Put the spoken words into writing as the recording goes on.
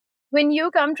When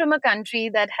you come from a country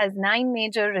that has 9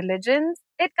 major religions,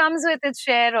 it comes with its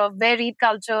share of varied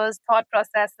cultures, thought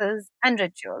processes, and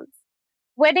rituals.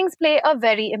 Weddings play a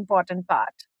very important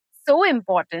part. So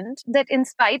important that in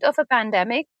spite of a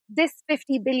pandemic, this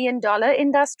 $50 billion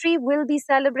industry will be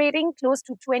celebrating close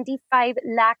to 25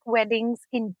 lakh weddings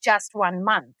in just 1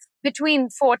 month, between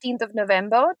 14th of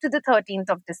November to the 13th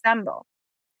of December.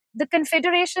 The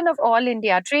Confederation of All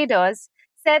India Traders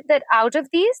said that out of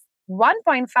these,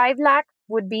 1.5 lakh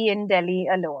would be in Delhi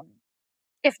alone.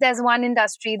 If there's one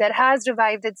industry that has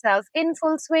revived itself in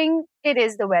full swing, it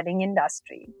is the wedding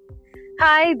industry.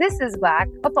 Hi, this is WAC,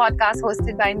 a podcast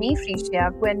hosted by me,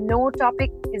 Frishya, where no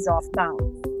topic is off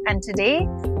bounds. And today,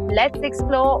 let's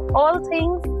explore all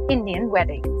things Indian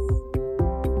weddings.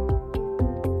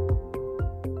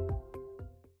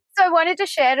 So I wanted to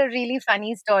share a really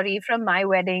funny story from my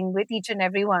wedding with each and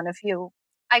every one of you.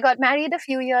 I got married a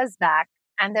few years back,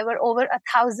 and there were over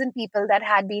 1,000 people that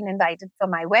had been invited for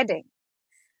my wedding.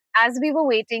 As we were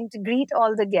waiting to greet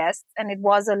all the guests, and it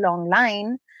was a long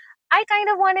line, I kind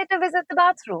of wanted to visit the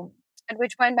bathroom. At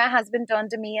which point my husband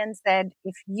turned to me and said,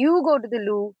 "If you go to the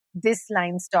loo, this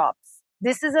line stops.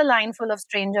 This is a line full of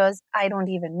strangers I don't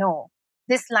even know.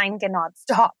 This line cannot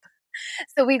stop."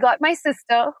 So we got my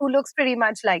sister, who looks pretty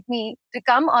much like me, to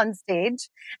come on stage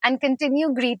and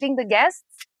continue greeting the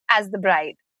guests as the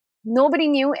bride. Nobody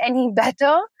knew any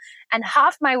better. And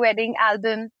half my wedding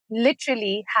album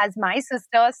literally has my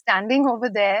sister standing over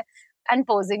there and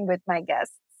posing with my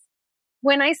guests.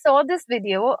 When I saw this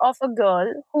video of a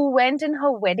girl who went in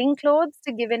her wedding clothes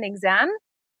to give an exam,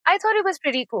 I thought it was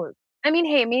pretty cool. I mean,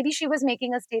 hey, maybe she was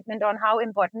making a statement on how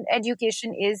important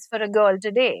education is for a girl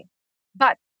today.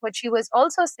 But what she was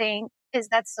also saying is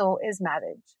that so is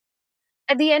marriage.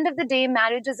 At the end of the day,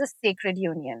 marriage is a sacred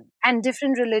union, and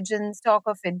different religions talk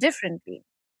of it differently.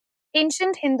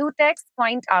 Ancient Hindu texts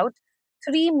point out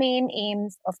 3 main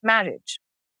aims of marriage.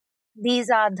 These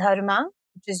are dharma,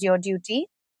 which is your duty,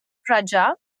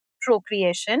 praja,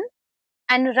 procreation,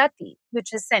 and rati,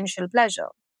 which is sensual pleasure.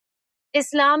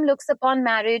 Islam looks upon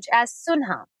marriage as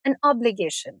sunnah, an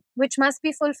obligation, which must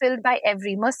be fulfilled by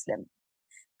every Muslim.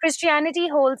 Christianity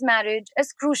holds marriage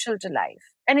as crucial to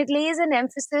life, and it lays an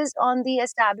emphasis on the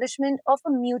establishment of a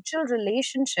mutual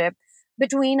relationship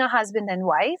between a husband and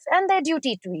wife and their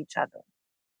duty to each other.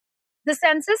 The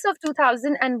census of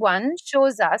 2001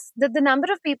 shows us that the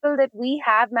number of people that we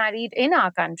have married in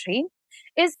our country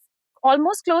is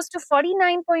almost close to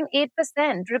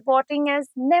 49.8% reporting as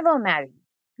never married.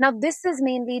 Now, this is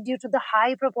mainly due to the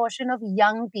high proportion of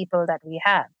young people that we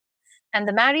have. And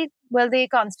the married, well, they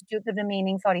constitute the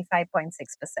remaining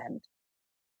 45.6%.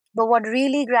 But what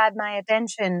really grabbed my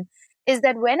attention is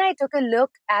that when I took a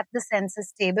look at the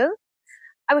census table,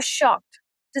 I was shocked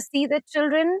to see that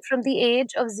children from the age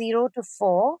of 0 to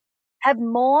 4 have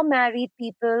more married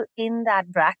people in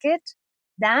that bracket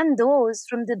than those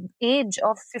from the age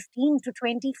of 15 to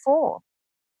 24.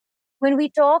 When we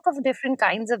talk of different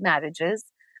kinds of marriages,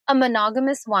 a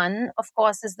monogamous one, of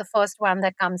course, is the first one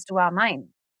that comes to our mind.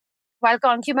 While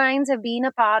concubines have been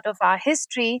a part of our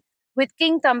history, with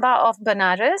King Tamba of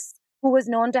Benares, who was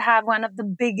known to have one of the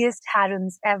biggest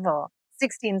harems ever,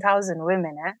 16,000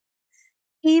 women.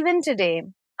 Even today,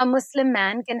 a Muslim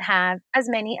man can have as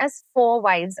many as 4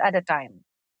 wives at a time,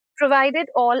 provided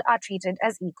all are treated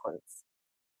as equals.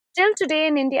 Till today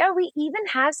in India, we even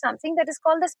have something that is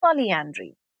called as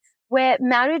polyandry, where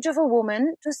marriage of a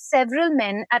woman to several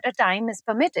men at a time is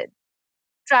permitted.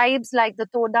 Tribes like the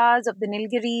Todas of the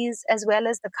Nilgiris, as well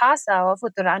as the Khasa of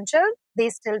Uttaranchal, they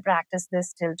still practice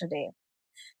this till today.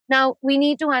 Now, we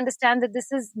need to understand that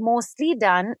this is mostly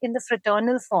done in the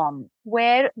fraternal form,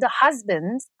 where the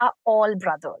husbands are all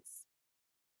brothers.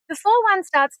 Before one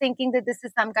starts thinking that this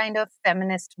is some kind of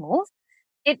feminist move,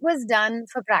 it was done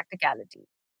for practicality.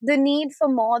 The need for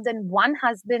more than one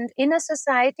husband in a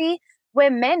society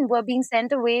where men were being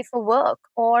sent away for work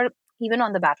or even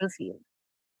on the battlefield.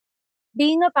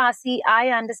 Being a Parsi, I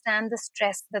understand the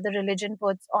stress that the religion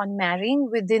puts on marrying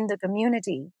within the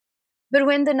community. But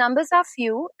when the numbers are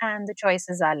few and the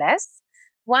choices are less,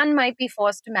 one might be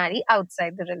forced to marry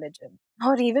outside the religion,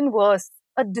 or even worse,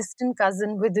 a distant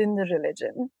cousin within the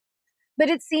religion. But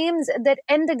it seems that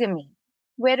endogamy,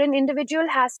 where an individual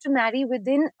has to marry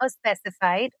within a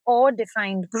specified or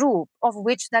defined group of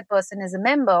which that person is a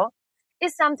member,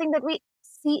 is something that we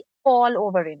see all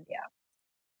over India.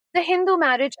 The Hindu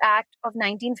Marriage Act of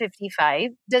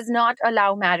 1955 does not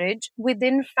allow marriage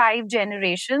within 5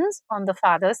 generations on the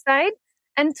father's side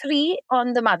and 3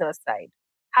 on the mother's side.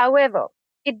 However,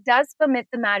 it does permit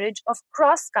the marriage of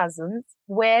cross cousins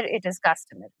where it is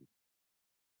customary.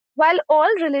 While all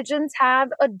religions have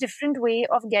a different way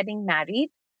of getting married,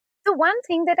 the one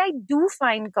thing that I do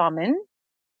find common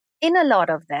in a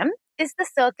lot of them is the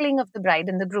circling of the bride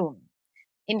and the groom.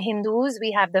 In Hindus,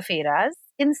 we have the Feras.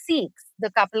 In Sikhs,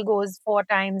 the couple goes 4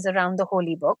 times around the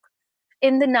holy book.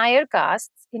 In the Nair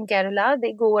castes in Kerala,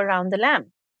 they go around the lamp.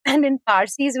 And in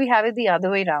Parsis, we have it the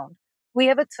other way around. We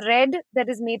have a thread that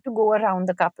is made to go around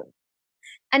the couple.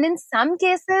 And in some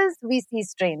cases, we see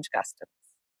strange customs.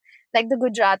 Like the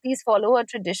Gujaratis follow a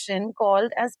tradition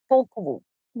called as Pokvu,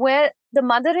 where the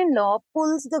mother-in-law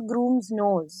pulls the groom's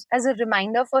nose as a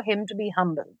reminder for him to be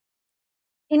humble.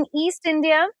 In East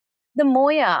India, the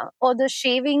moya or the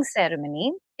shaving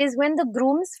ceremony is when the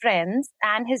groom's friends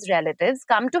and his relatives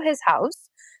come to his house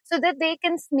so that they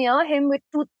can smear him with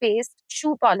toothpaste,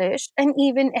 shoe polish, and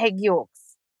even egg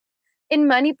yolks. In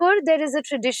Manipur, there is a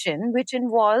tradition which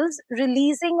involves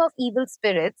releasing of evil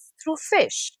spirits through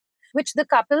fish, which the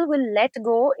couple will let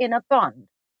go in a pond.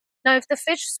 Now, if the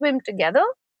fish swim together,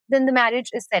 then the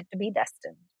marriage is said to be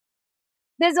destined.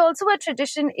 There's also a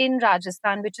tradition in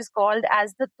Rajasthan which is called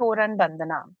as the Toran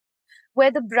Bandhana,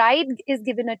 where the bride is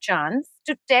given a chance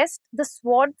to test the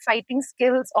sword fighting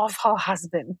skills of her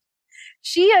husband.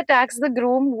 She attacks the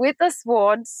groom with a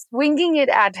sword, swinging it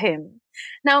at him.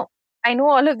 Now, I know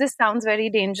all of this sounds very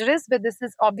dangerous, but this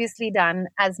is obviously done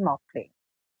as mock play.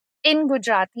 In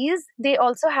Gujaratis, they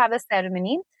also have a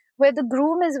ceremony where the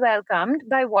groom is welcomed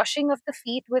by washing of the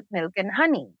feet with milk and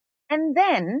honey. And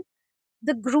then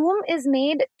the groom is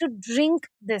made to drink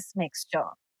this mixture.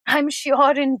 I'm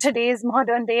sure in today's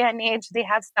modern day and age, they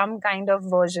have some kind of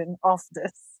version of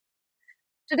this.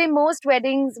 Today, most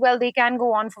weddings, well, they can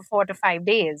go on for 4 to 5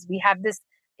 days. We have this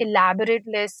elaborate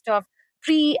list of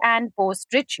pre and post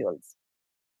rituals.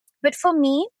 But for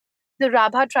me, the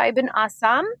Rabha tribe in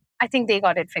Assam, I think they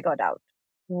got it figured out.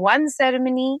 One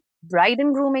ceremony, bride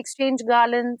and groom exchange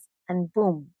garlands, and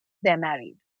boom, they're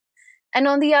married. And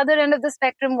on the other end of the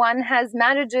spectrum, one has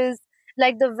marriages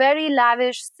like the very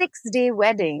lavish 6-day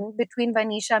wedding between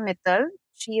Vanisha Mittal,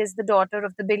 she is the daughter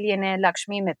of the billionaire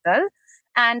Lakshmi Mittal,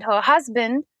 and her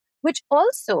husband, which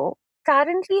also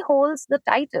currently holds the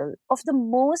title of the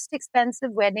most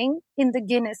expensive wedding in the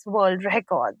Guinness World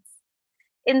Records.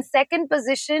 In second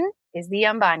position is the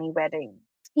Ambani wedding.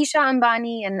 Isha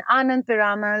Ambani and Anand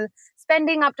Piramal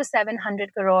spending up to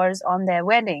 700 crores on their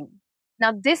wedding.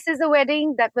 Now, this is a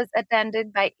wedding that was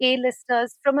attended by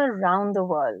A-listers from around the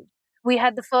world. We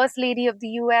had the First Lady of the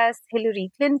US,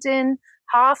 Hillary Clinton,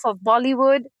 half of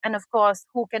Bollywood, and of course,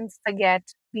 who can forget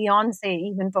Beyonce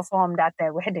even performed at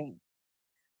their wedding.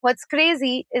 What's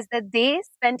crazy is that they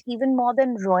spent even more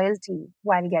than royalty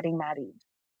while getting married.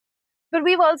 But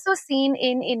we've also seen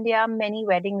in India many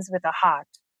weddings with a heart,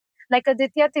 like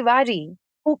Aditya Tiwari,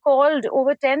 who called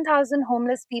over 10,000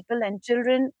 homeless people and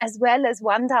children, as well as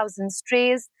 1,000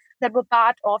 strays that were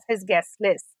part of his guest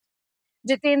list.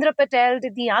 Jitendra Patel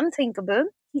did the unthinkable.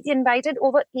 He invited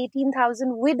over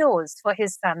 18,000 widows for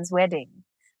his son's wedding.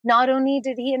 Not only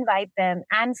did he invite them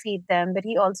and feed them, but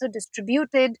he also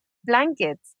distributed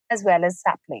blankets as well as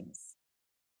saplings.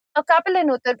 A couple in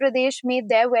Uttar Pradesh made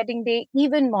their wedding day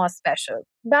even more special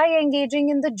by engaging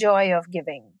in the joy of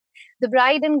giving. The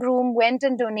bride and groom went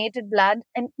and donated blood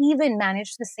and even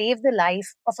managed to save the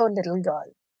life of a little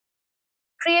girl.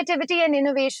 Creativity and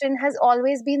innovation has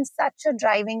always been such a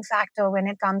driving factor when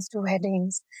it comes to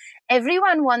weddings.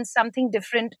 Everyone wants something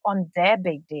different on their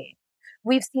big day.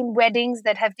 We've seen weddings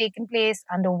that have taken place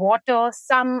underwater,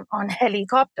 some on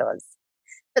helicopters.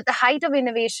 But the height of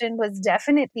innovation was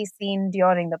definitely seen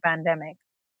during the pandemic.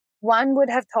 One would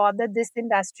have thought that this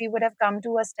industry would have come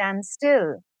to a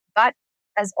standstill. But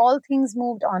as all things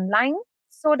moved online,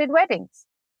 so did weddings.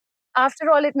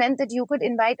 After all, it meant that you could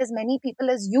invite as many people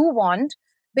as you want,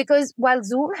 because while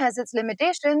Zoom has its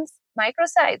limitations,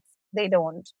 microsites, they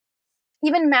don't.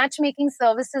 Even matchmaking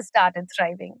services started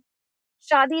thriving.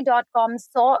 Shadi.com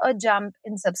saw a jump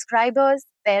in subscribers,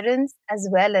 parents, as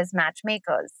well as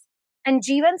matchmakers. And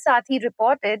Jeevan Sathi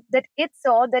reported that it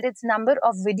saw that its number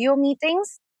of video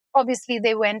meetings, obviously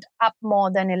they went up more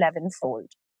than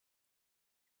 11-fold.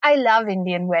 I love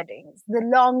Indian weddings. The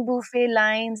long buffet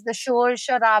lines, the shor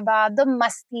sharaba, the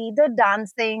masti, the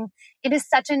dancing. It is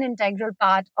such an integral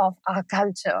part of our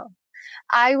culture.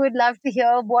 I would love to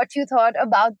hear what you thought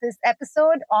about this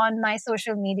episode on my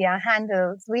social media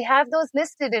handles. We have those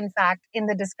listed, in fact, in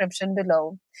the description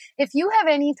below. If you have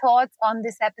any thoughts on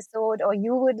this episode or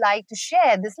you would like to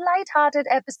share this light-hearted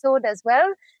episode as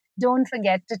well, don't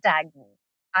forget to tag me.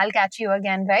 I'll catch you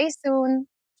again very soon.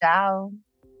 Ciao.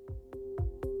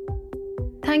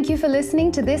 Thank you for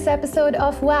listening to this episode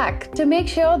of WAC. To make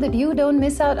sure that you don't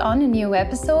miss out on a new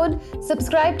episode,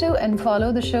 subscribe to and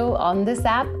follow the show on this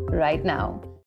app right now.